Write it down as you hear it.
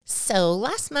So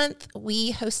last month,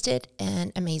 we hosted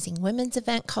an amazing women's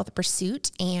event called The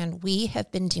Pursuit, and we have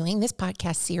been doing this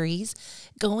podcast series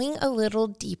going a little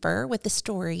deeper with the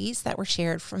stories that were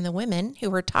shared from the women who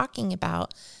were talking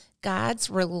about God's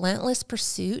relentless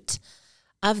pursuit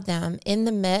of them in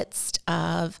the midst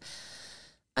of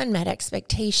unmet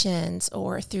expectations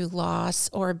or through loss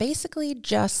or basically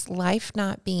just life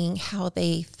not being how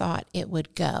they thought it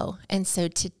would go. And so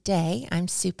today I'm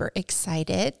super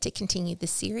excited to continue the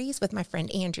series with my friend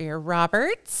Andrea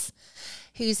Roberts,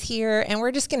 who's here, and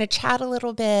we're just going to chat a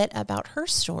little bit about her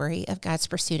story of God's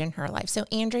pursuit in her life. So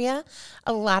Andrea,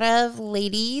 a lot of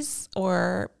ladies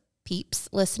or peeps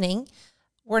listening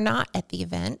were not at the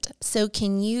event. So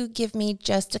can you give me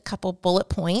just a couple bullet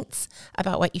points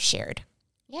about what you shared?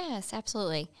 Yes,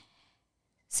 absolutely.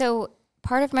 So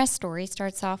part of my story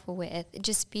starts off with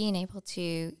just being able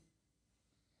to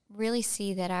really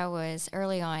see that I was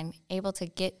early on able to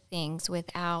get things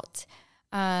without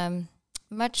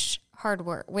much hard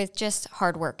work, with just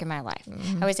hard work in my life.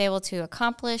 Mm-hmm. I was able to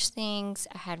accomplish things.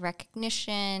 I had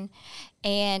recognition,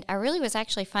 and I really was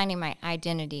actually finding my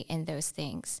identity in those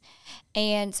things.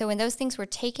 And so when those things were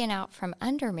taken out from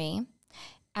under me,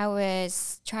 I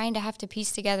was trying to have to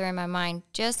piece together in my mind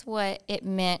just what it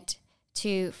meant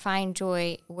to find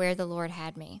joy where the Lord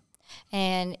had me.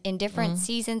 And in different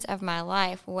seasons of my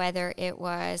life, whether it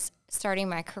was starting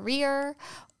my career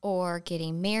or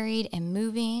getting married and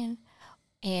moving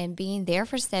and being there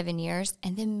for 7 years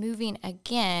and then moving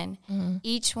again,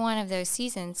 each one of those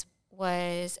seasons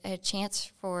was a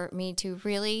chance for me to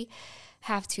really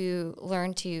have to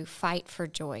learn to fight for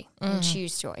joy and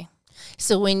choose joy.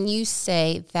 So when you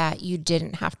say that you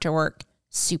didn't have to work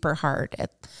super hard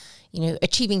at,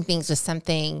 achieving things was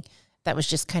something that was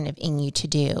just kind of in you to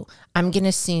do, I'm going to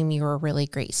assume you were a really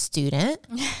great student.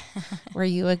 Were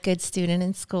you a good student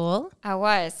in school? I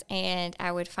was, and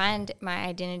I would find my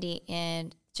identity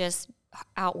in just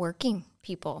outworking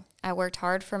people. I worked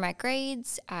hard for my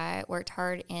grades. I worked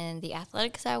hard in the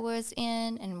athletics I was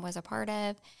in and was a part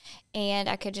of, and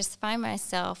I could just find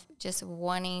myself just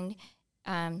wanting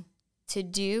to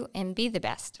do and be the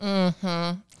best.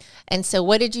 Mm-hmm. And so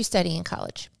what did you study in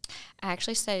college? I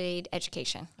actually studied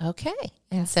education. Okay.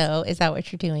 And so is that what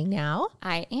you're doing now?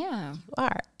 I am. You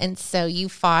are. And so you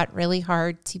fought really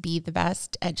hard to be the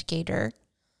best educator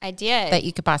I did. That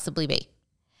you could possibly be.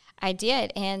 I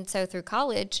did. And so through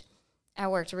college, I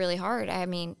worked really hard. I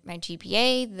mean, my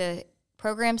GPA, the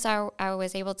programs I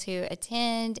was able to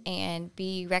attend and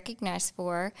be recognized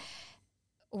for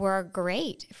were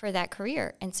great for that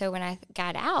career. And so when I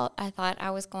got out, I thought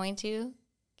I was going to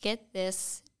get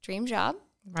this dream job,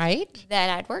 right, that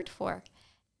I'd worked for.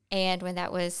 And when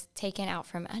that was taken out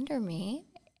from under me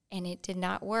and it did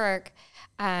not work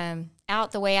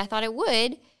out the way I thought it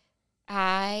would,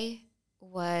 I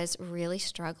was really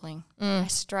struggling. I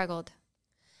struggled.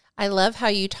 I love how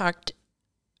you talked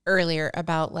earlier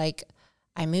about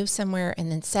I moved somewhere and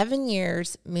then 7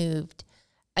 years moved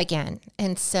again.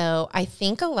 And so I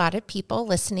think a lot of people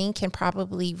listening can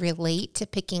probably relate to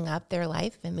picking up their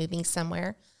life and moving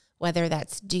somewhere, whether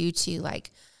that's due to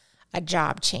a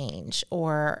job change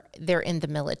or they're in the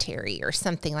military or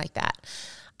something like that.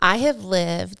 I have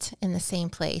lived in the same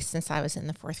place since I was in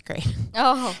the 4th grade.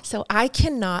 Oh. So I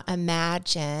cannot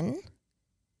imagine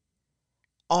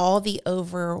all the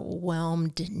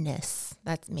overwhelmedness,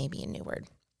 that's maybe a new word,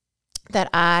 that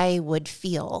I would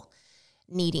feel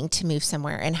needing to move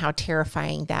somewhere and how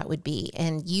terrifying that would be.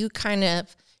 And you kind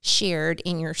of shared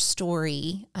in your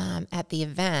story at the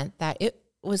event that it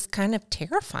was kind of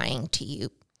terrifying to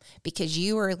you because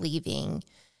you were leaving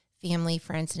family,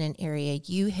 friends in an area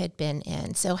you had been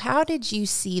in. So how did you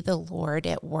see the Lord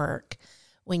at work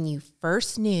when you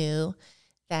first knew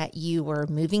that you were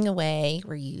moving away?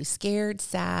 Were you scared,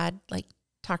 sad?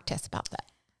 Talk to us about that.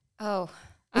 Oh,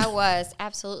 I was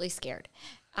absolutely scared.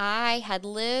 I had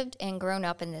lived and grown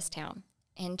up in this town,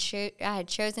 and I had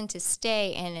chosen to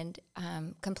stay and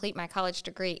complete my college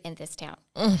degree in this town.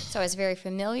 So I was very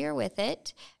familiar with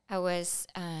it. I was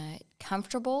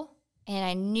comfortable, and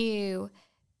I knew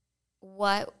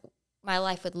what my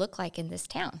life would look like in this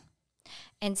town.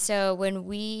 And so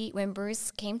when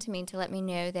Bruce came to me to let me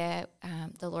know that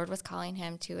the Lord was calling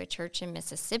him to a church in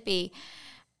Mississippi,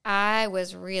 I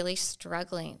was really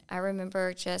struggling. I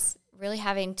remember just really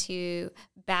having to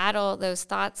battle those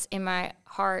thoughts in my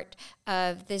heart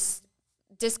of this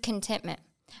discontentment.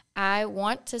 I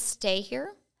want to stay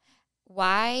here.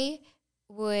 Why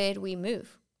would we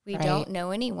move? We don't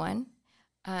know anyone.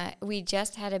 We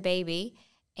just had a baby,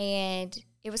 and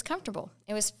it was comfortable.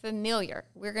 It was familiar.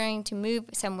 We're going to move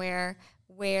somewhere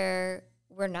where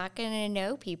we're not going to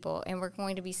know people, and we're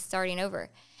going to be starting over.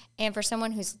 And for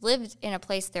someone who's lived in a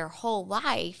place their whole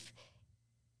life,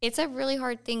 it's a really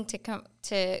hard thing to come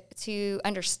to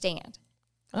understand.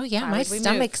 Oh yeah, my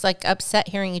stomach's like upset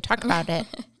hearing you talk about it.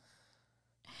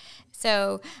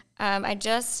 So I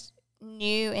just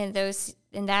knew in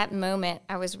that moment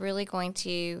I was really going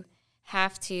to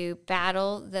have to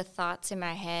battle the thoughts in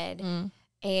my head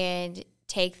and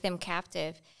take them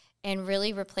captive and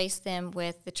really replace them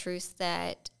with the truths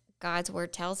that God's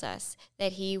word tells us,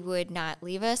 that he would not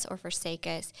leave us or forsake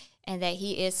us, and that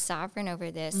he is sovereign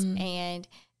over this. And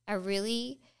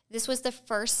this was the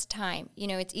first time,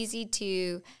 it's easy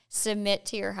to submit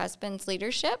to your husband's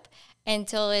leadership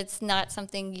until it's not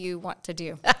something you want to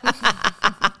do.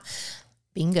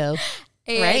 Bingo.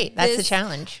 Right. That's the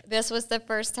challenge. This was the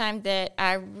first time that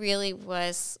I really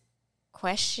was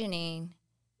questioning,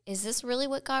 is this really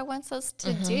what God wants us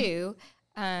to do?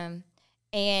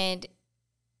 And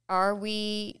are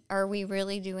we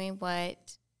really doing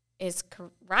what is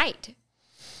right?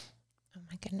 Oh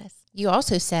my goodness. You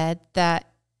also said that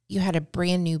you had a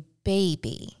brand new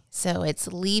baby. So it's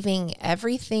leaving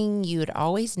everything you had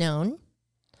always known,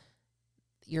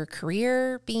 your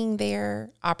career being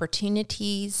there,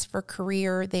 opportunities for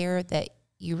career there that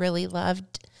you really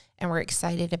loved and were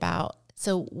excited about.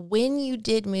 So when you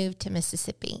did move to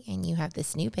Mississippi and you have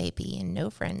this new baby and no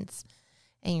friends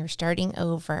and you're starting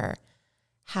over,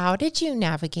 how did you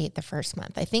navigate the first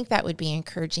month? I think that would be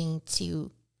encouraging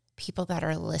to people that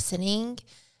are listening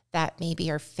that maybe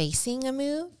are facing a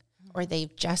move or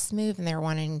they've just moved and they're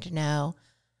wanting to know,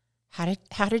 how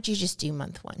did you just do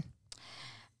month one?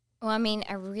 Well, I mean,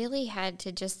 I really had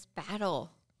to just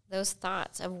battle those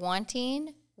thoughts of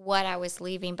wanting what I was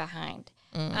leaving behind.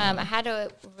 I had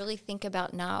to really think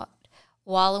about not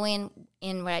wallowing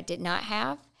in what I did not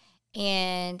have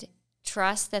and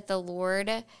trust that the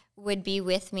Lord would be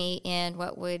with me in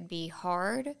what would be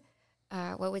hard,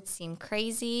 what would seem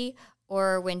crazy,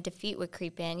 or when defeat would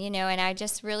creep in, And I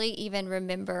just really even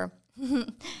remember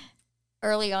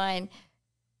early on,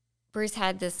 Bruce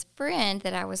had this friend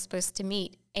that I was supposed to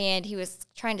meet, and he was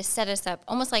trying to set us up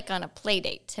almost like on a play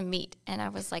date to meet. And I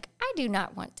was like, I do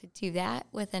not want to do that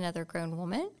with another grown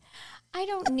woman. I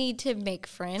don't need to make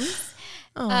friends.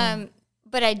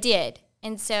 But I did.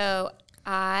 And so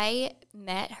I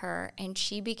met her, and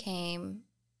she became,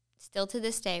 still to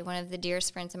this day, one of the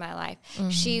dearest friends in my life.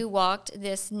 She walked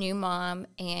this new mom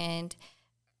and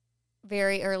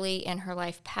very early in her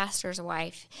life, pastor's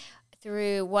wife,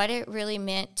 through what it really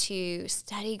meant to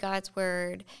study God's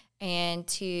word and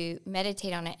to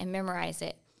meditate on it and memorize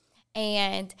it.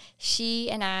 And she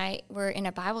and I were in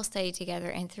a Bible study together,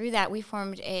 and through that we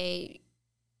formed a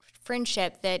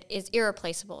friendship that is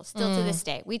irreplaceable still to this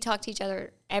day. We talk to each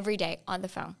other every day on the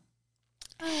phone.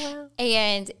 Oh, wow.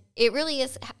 And it really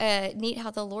is neat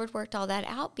how the Lord worked all that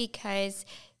out, because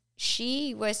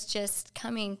she was just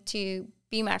coming to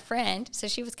be my friend. So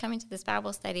she was coming to this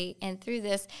Bible study, and through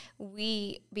this,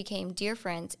 we became dear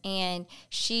friends. And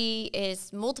she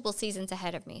is multiple seasons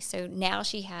ahead of me. So now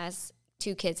she has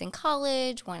 2 kids in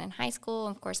college, 1 in high school.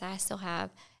 And of course, I still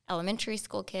have elementary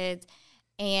school kids.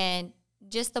 And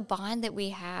just the bond that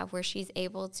we have, where she's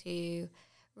able to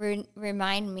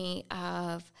remind me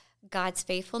of God's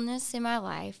faithfulness in my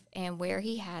life and where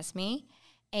he has me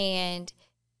and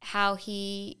how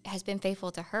he has been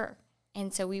faithful to her.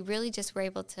 And so we really just were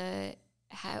able to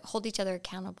hold each other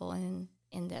accountable in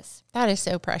this. That is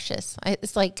so precious.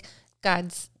 It's like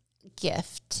God's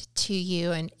gift to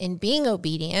you, and in being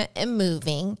obedient and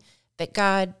moving, that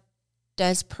God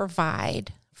does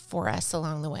provide for us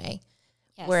along the way.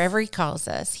 Yes. Wherever he calls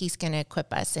us, he's going to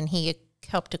equip us. And he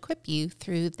helped equip you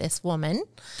through this woman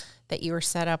that you were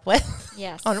set up with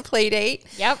on a play date,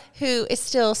 who is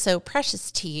still so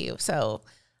precious to you. So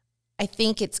I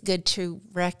think it's good to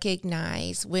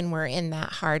recognize when we're in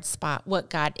that hard spot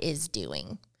what God is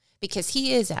doing, because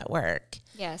he is at work.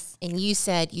 Yes. And you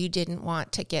said you didn't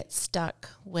want to get stuck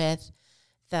with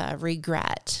the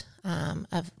regret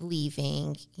of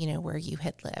leaving, where you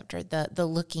had lived, or the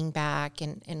looking back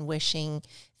and wishing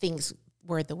things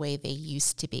were the way they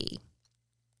used to be.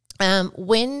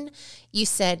 When you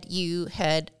said you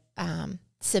had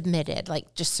submitted,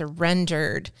 like just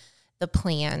surrendered the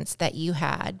plans that you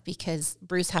had, because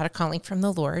Bruce had a calling from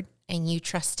the Lord and you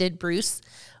trusted Bruce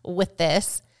with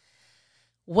this,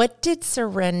 what did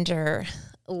surrender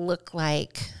look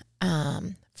like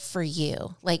for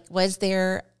you? Like, was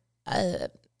there a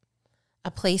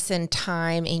place and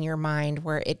time in your mind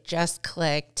where it just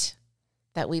clicked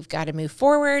that we've got to move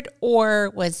forward? Or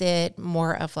was it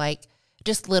more of like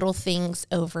just little things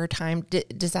over time?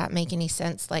 Does that make any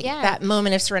sense? Like that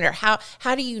moment of surrender, how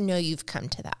do you know you've come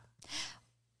to that?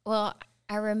 Well,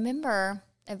 I remember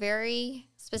a very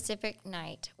specific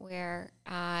night where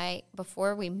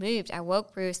before we moved, I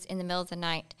woke Bruce in the middle of the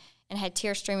night and had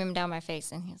tears streaming down my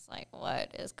face. And he's like,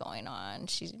 what is going on?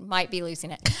 She might be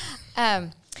losing it.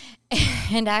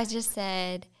 And I just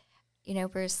said,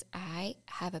 Bruce, I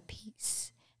have a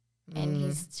peace. And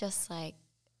he's just like,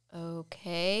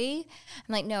 okay.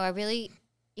 I'm like, no, I really,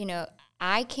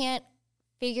 I can't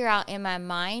figure out in my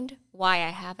mind why I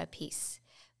have a peace.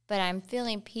 But I'm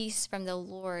feeling peace from the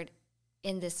Lord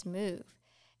in this move.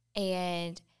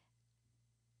 And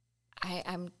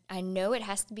I know it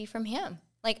has to be from him.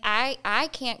 Like, I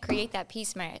can't create that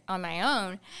peace on my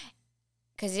own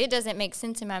because it doesn't make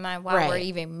sense in my mind why we're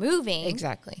even moving.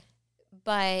 Exactly.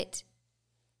 But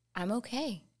I'm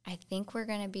okay. I think we're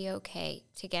going to be okay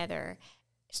together,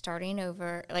 starting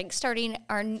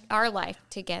our life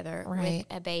together with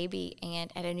a baby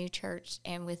and at a new church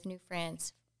and with new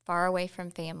friends, far away from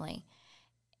family.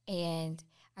 And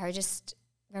I just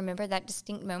remember that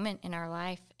distinct moment in our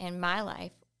life and my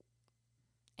life,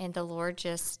 and the Lord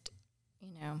just,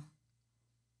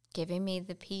 giving me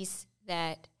the peace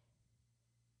that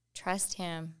trust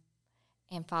him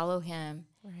and follow him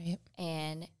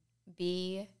and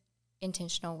be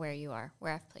intentional where you are,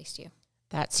 where I've placed you.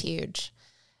 That's huge.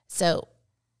 So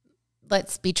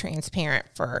let's be transparent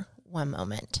for one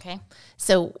moment. Okay.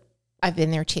 So I've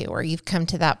been there too, where you've come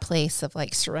to that place of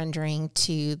like surrendering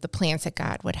to the plans that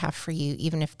God would have for you,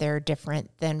 even if they're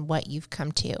different than what you've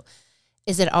come to.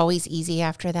 Is it always easy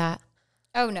after that?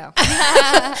 Oh, no.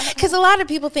 Because a lot of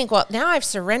people think, well, now I've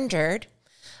surrendered,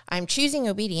 I'm choosing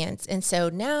obedience, and so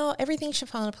now everything should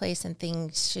fall into place and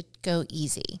things should go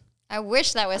easy. I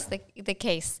wish that was the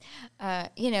case,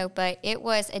 but it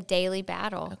was a daily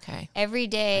battle. Okay. Every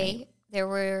day there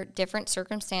were different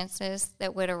circumstances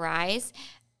that would arise,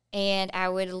 and I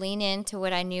would lean into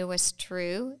what I knew was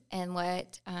true and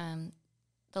what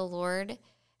the Lord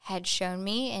had shown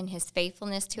me and his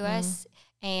faithfulness to us.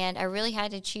 And I really had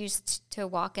to choose to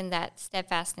walk in that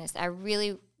steadfastness. I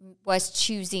really was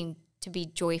choosing to be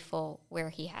joyful where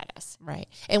he had us. Right.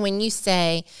 And when you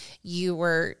say you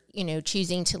were,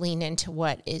 choosing to lean into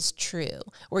what is true,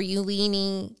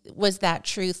 was that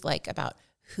truth like about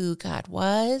who God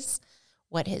was,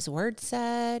 what his word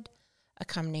said, a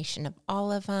combination of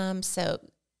all of them? So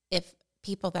if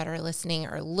people that are listening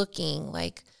are looking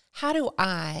like, how do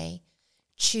I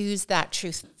choose that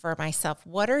truth for myself?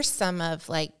 What are some of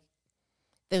like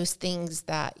those things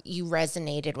that you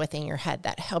resonated with in your head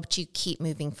that helped you keep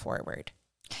moving forward?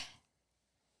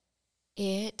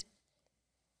 It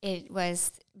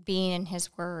was being in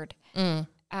his word.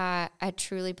 I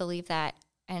truly believe that.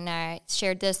 And I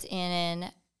shared this in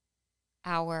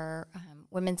our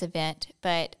women's event,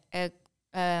 but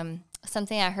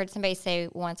something I heard somebody say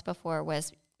once before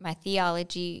was, my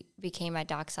theology became my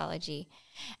doxology.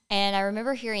 And I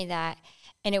remember hearing that,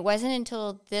 and it wasn't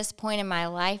until this point in my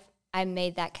life I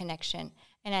made that connection.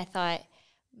 And I thought,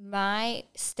 my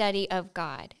study of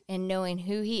God and knowing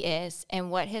who he is and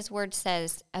what his word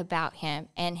says about him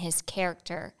and his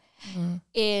character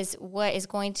is what is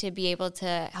going to be able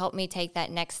to help me take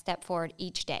that next step forward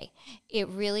each day. It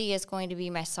really is going to be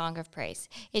my song of praise.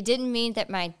 It didn't mean that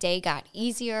my day got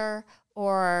easier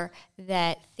or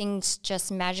that things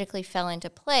just magically fell into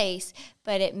place,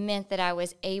 but it meant that I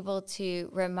was able to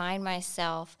remind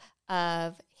myself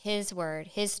of his word,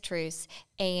 his truths,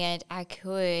 and I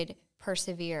could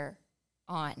persevere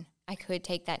on. I could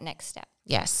take that next step.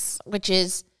 Yes, which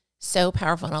is so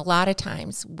powerful. And a lot of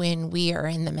times when we are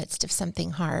in the midst of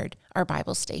something hard, our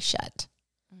Bible stays shut.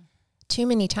 Too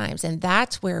many times. And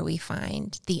that's where we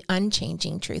find the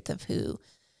unchanging truth of who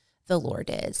the Lord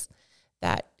is,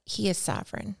 that he is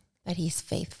sovereign, that he's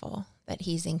faithful, that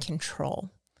he's in control,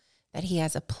 that he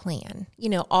has a plan.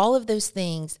 All of those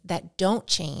things that don't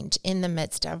change in the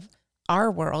midst of our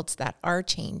worlds that are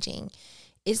changing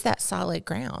is that solid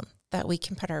ground that we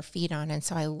can put our feet on. And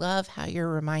so I love how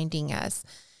you're reminding us,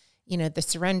 the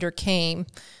surrender came,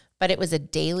 but it was a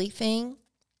daily thing.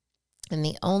 And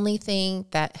the only thing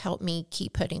that helped me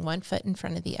keep putting one foot in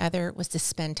front of the other was to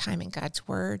spend time in God's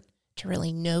word, to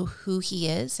really know who he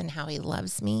is and how he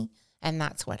loves me. And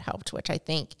that's what helped, which I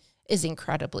think is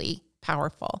incredibly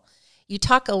powerful. You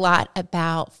talk a lot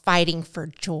about fighting for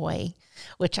joy,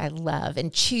 which I love,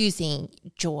 and choosing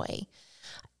joy.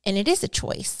 And it is a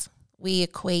choice. We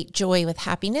equate joy with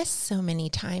happiness so many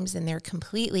times, and they're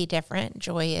completely different.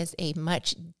 Joy is a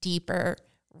much deeper,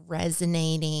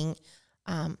 resonating,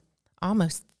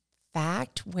 almost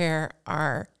fact, where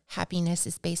our happiness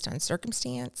is based on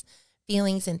circumstance,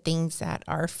 feelings, and things that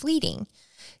are fleeting.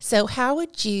 So how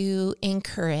would you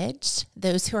encourage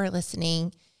those who are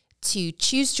listening to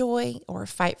choose joy or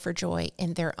fight for joy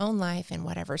in their own life in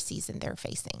whatever season they're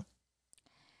facing?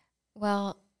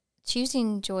 Well,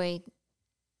 choosing joy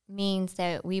means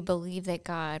that we believe that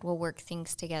God will work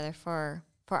things together for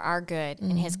our good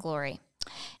and His glory.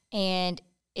 And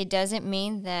it doesn't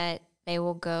mean that they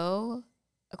will go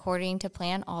according to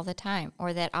plan all the time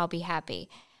or that I'll be happy.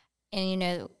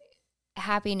 And,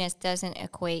 happiness doesn't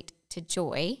equate to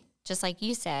joy, just like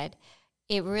you said.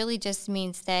 It really just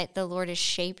means that the Lord is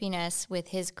shaping us with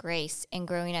His grace and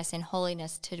growing us in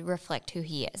holiness to reflect who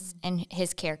He is and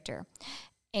His character.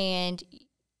 And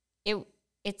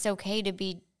it's okay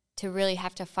to really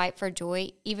have to fight for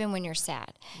joy even when you're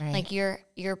sad. Right. Like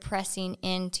you're pressing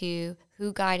into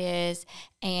who God is,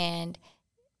 and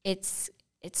it's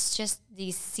just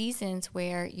these seasons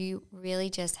where you really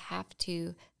just have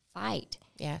to fight.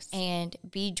 Yes. And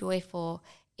be joyful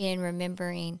in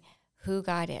remembering who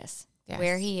God is, yes.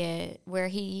 where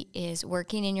He is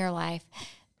working in your life,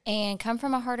 and come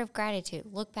from a heart of gratitude.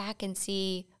 Look back and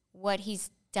see what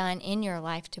He's done in your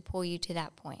life to pull you to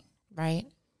that point. Right.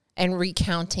 And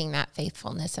recounting that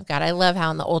faithfulness of God. I love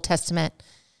how in the Old Testament,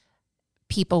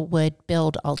 people would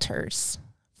build altars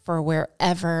for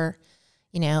wherever,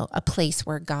 a place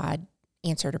where God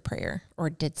answered a prayer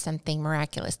or did something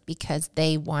miraculous, because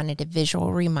they wanted a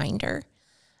visual reminder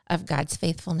of God's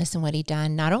faithfulness and what He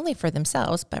done, not only for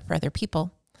themselves, but for other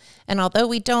people. And although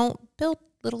we don't build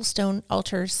little stone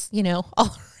altars,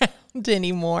 all around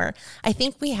anymore, I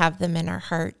think we have them in our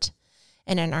heart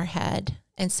and in our head.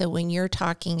 And so when you're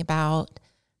talking about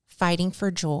fighting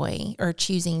for joy or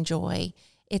choosing joy,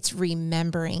 it's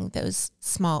remembering those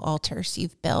small altars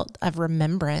you've built of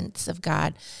remembrance of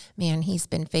God. Man, He's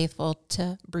been faithful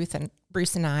to Bruce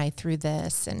and I through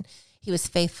this, and He was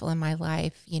faithful in my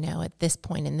life, at this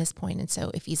point and this point. And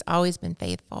so if He's always been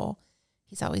faithful,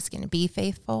 He's always going to be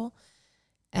faithful.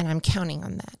 And I'm counting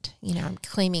on that. I'm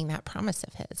claiming that promise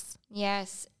of His.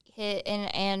 Yes.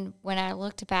 And when I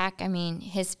looked back,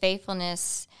 His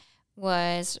faithfulness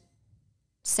was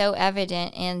so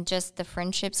evident in just the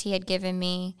friendships He had given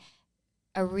me,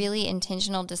 a really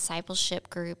intentional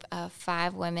discipleship group of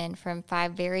 5 women from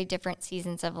 5 very different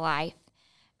seasons of life.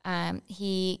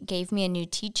 He gave me a new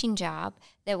teaching job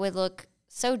that would look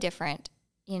so different,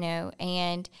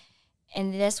 and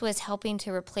this was helping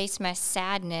to replace my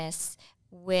sadness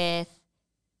with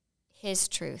His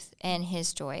truth and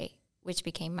His joy, which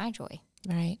became my joy.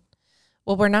 Right.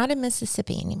 Well, we're not in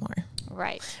Mississippi anymore.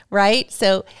 Right. Right?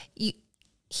 So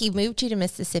He moved you to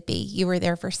Mississippi. You were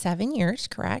there for 7 years,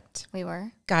 correct? We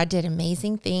were. God did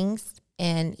amazing things,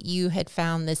 and you had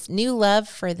found this new love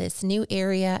for this new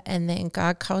area, and then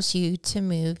God calls you to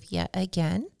move yet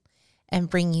again and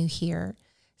bring you here.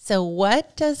 So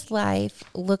what does life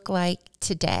look like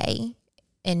today?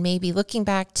 And maybe looking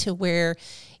back to where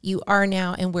you are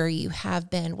now and where you have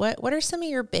been, what are some of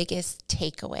your biggest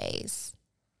takeaways?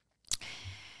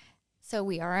 So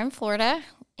we are in Florida,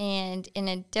 and in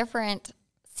a different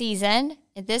season.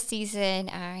 This season,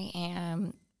 I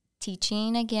am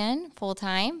teaching again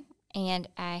full-time, and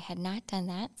I had not done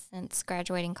that since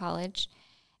graduating college.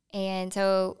 And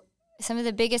so some of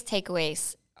the biggest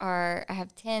takeaways are, I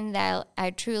have 10 that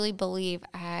I truly believe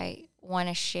I want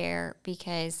to share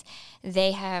because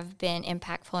they have been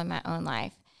impactful in my own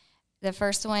life. The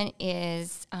first one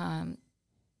is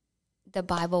the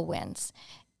Bible wins.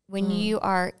 When you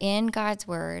are in God's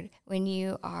Word, when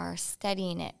you are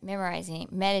studying it, memorizing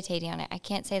it, meditating on it, I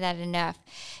can't say that enough.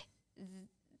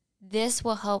 This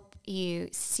will help you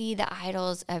see the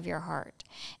idols of your heart,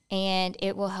 and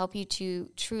it will help you to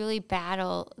truly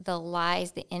battle the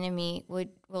lies the enemy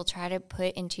will try to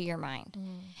put into your mind.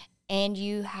 And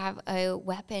you have a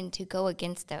weapon to go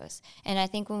against those. And I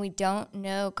think when we don't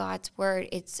know God's Word,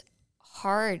 it's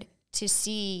hard to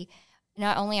see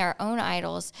not only our own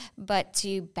idols, but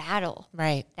to battle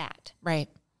that. Right.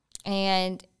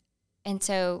 And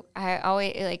so I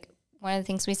always, one of the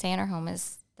things we say in our home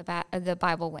is the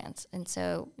Bible wins. And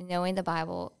so knowing the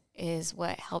Bible is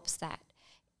what helps that.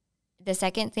 The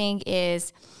second thing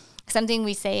is something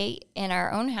we say in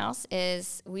our own house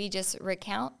is we just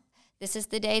recount, this is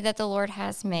the day that the Lord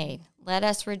has made. Let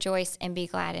us rejoice and be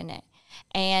glad in it.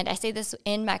 And I say this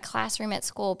in my classroom at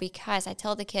school because I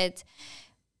tell the kids,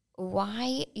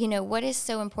 why, what is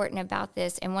so important about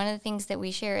this? And one of the things that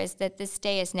we share is that this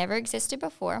day has never existed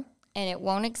before, and it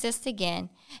won't exist again.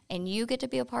 And you get to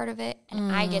be a part of it,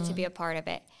 and I get to be a part of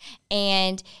it.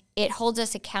 And it holds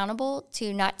us accountable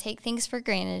to not take things for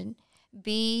granted,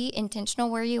 be intentional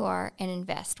where you are, and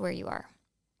invest where you are.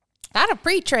 That'll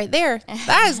preach right there.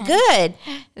 That is good.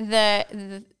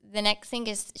 The next thing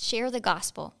is share the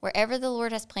gospel. Wherever the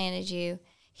Lord has planted you,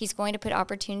 He's going to put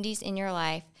opportunities in your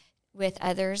life with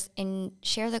others and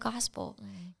share the gospel.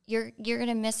 You're going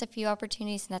to miss a few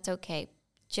opportunities, and that's okay.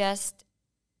 Just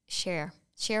share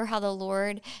how the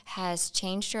Lord has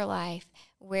changed your life,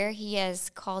 where he has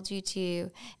called you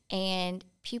to, and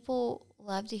people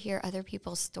love to hear other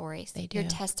people's stories, They do. your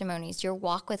testimonies, your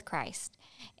walk with Christ,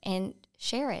 and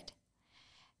share it.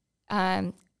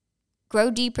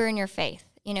 Grow deeper in your faith.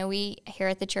 You know, we here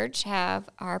at the church have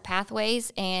our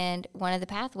pathways, and one of the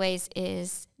pathways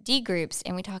is D groups,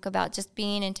 and we talk about just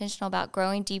being intentional about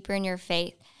growing deeper in your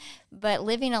faith, but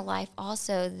living a life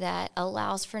also that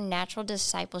allows for natural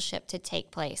discipleship to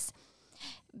take place.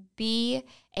 Be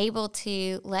able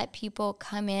to let people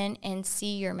come in and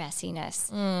see your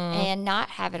messiness and not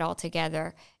have it all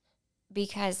together,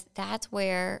 because that's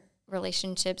where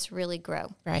relationships really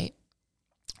grow. Right.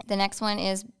 The next one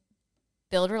is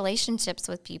build relationships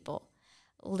with people.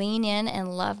 Lean in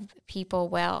and love people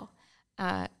well.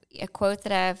 A quote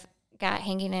that I've got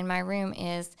hanging in my room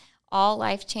is, all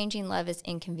life-changing love is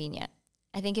inconvenient.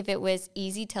 I think if it was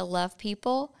easy to love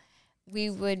people, we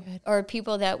would, or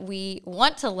people that we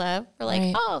want to love, we're like,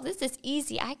 Right. oh, this is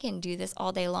easy. I can do this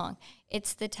all day long.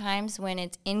 It's the times when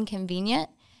it's inconvenient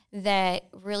that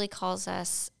really calls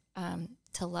us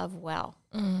to love well.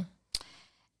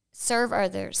 Serve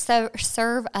others.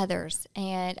 Serve others.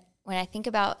 And when I think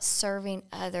about serving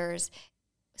others,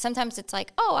 sometimes it's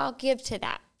like, oh, I'll give to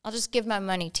that. I'll just give my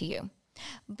money to you.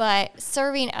 But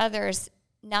serving others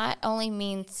not only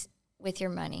means with your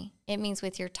money, it means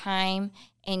with your time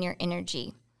and your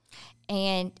energy.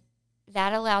 And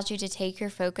that allows you to take your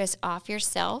focus off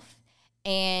yourself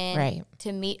and Right.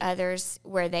 to meet others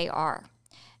where they are.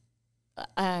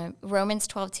 Romans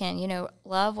 12:10,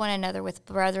 love one another with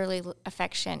brotherly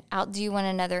affection. Outdo one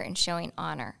another in showing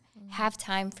honor. Have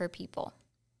time for people.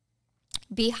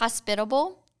 Be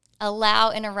hospitable.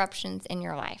 Allow interruptions in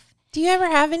your life. Do you ever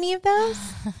have any of those?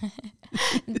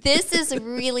 This is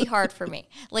really hard for me.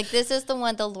 Like, this is the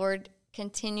one the Lord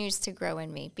continues to grow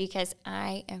in me, because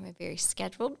I am a very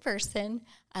scheduled person.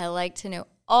 I like to know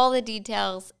all the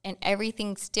details and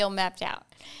everything still mapped out.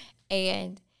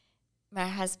 And my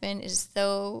husband is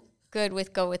so good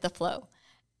with go with the flow.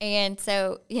 And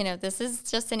so, this is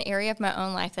just an area of my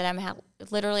own life that I'm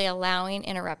literally allowing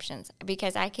interruptions,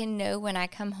 because I can know when I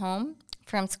come home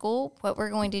from school what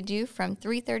we're going to do from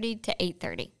 3:30 to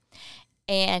 8:30.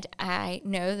 And I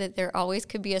know that there always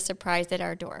could be a surprise at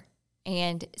our door.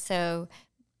 And so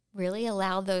really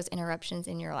allow those interruptions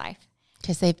in your life.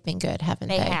 Because they've been good, haven't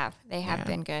they? They have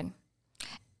been good.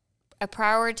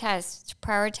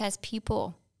 Prioritize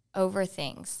people over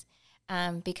things,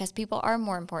 because people are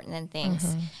more important than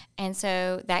things. And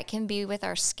so that can be with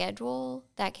our schedule,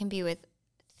 that can be with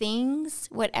things,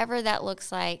 whatever that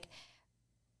looks like.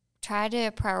 Try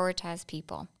to prioritize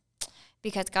people,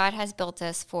 because God has built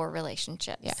us for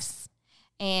relationships. Yes.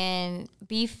 And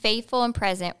be faithful and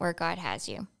present where God has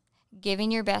you,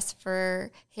 giving your best for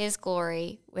his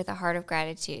glory with a heart of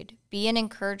gratitude. Be an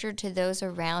encourager to those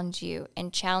around you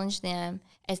and challenge them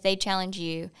as they challenge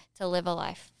you to live a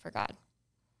life for God.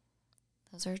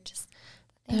 Those are just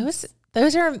things.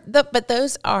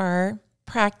 Those are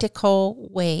practical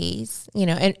ways,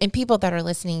 and people that are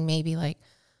listening may be like,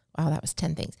 wow, that was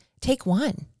 10 things. Take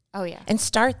one. Oh, yeah. And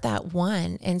start that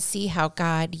one and see how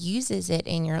God uses it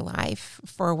in your life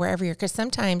for wherever you're, because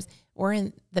sometimes we're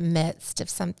in the midst of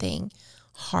something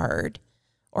hard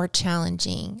or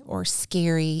challenging or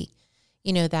scary,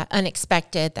 that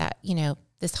unexpected that,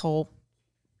 this whole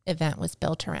event was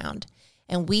built around.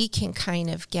 And we can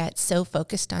kind of get so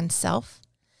focused on self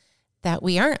that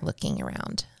we aren't looking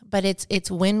around. But it's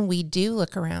when we do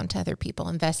look around to other people,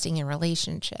 investing in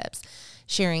relationships,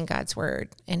 sharing God's word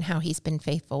and how he's been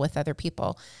faithful with other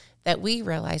people, that we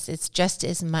realize it's just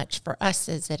as much for us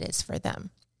as it is for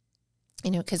them.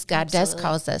 Because God does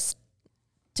calls us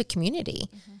to community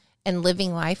and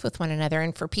living life with one another.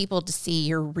 And for people to see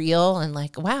you're real and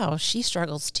like, wow, she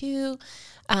struggles too,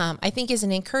 I think is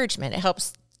an encouragement. It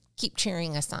helps keep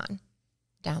cheering us on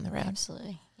down the road.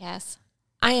 Absolutely. Yes.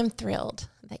 I am thrilled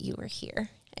that you were here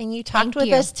and you talked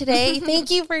with us today.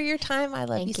 Thank you for your time. I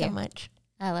love you so much.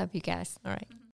 I love you guys. All right.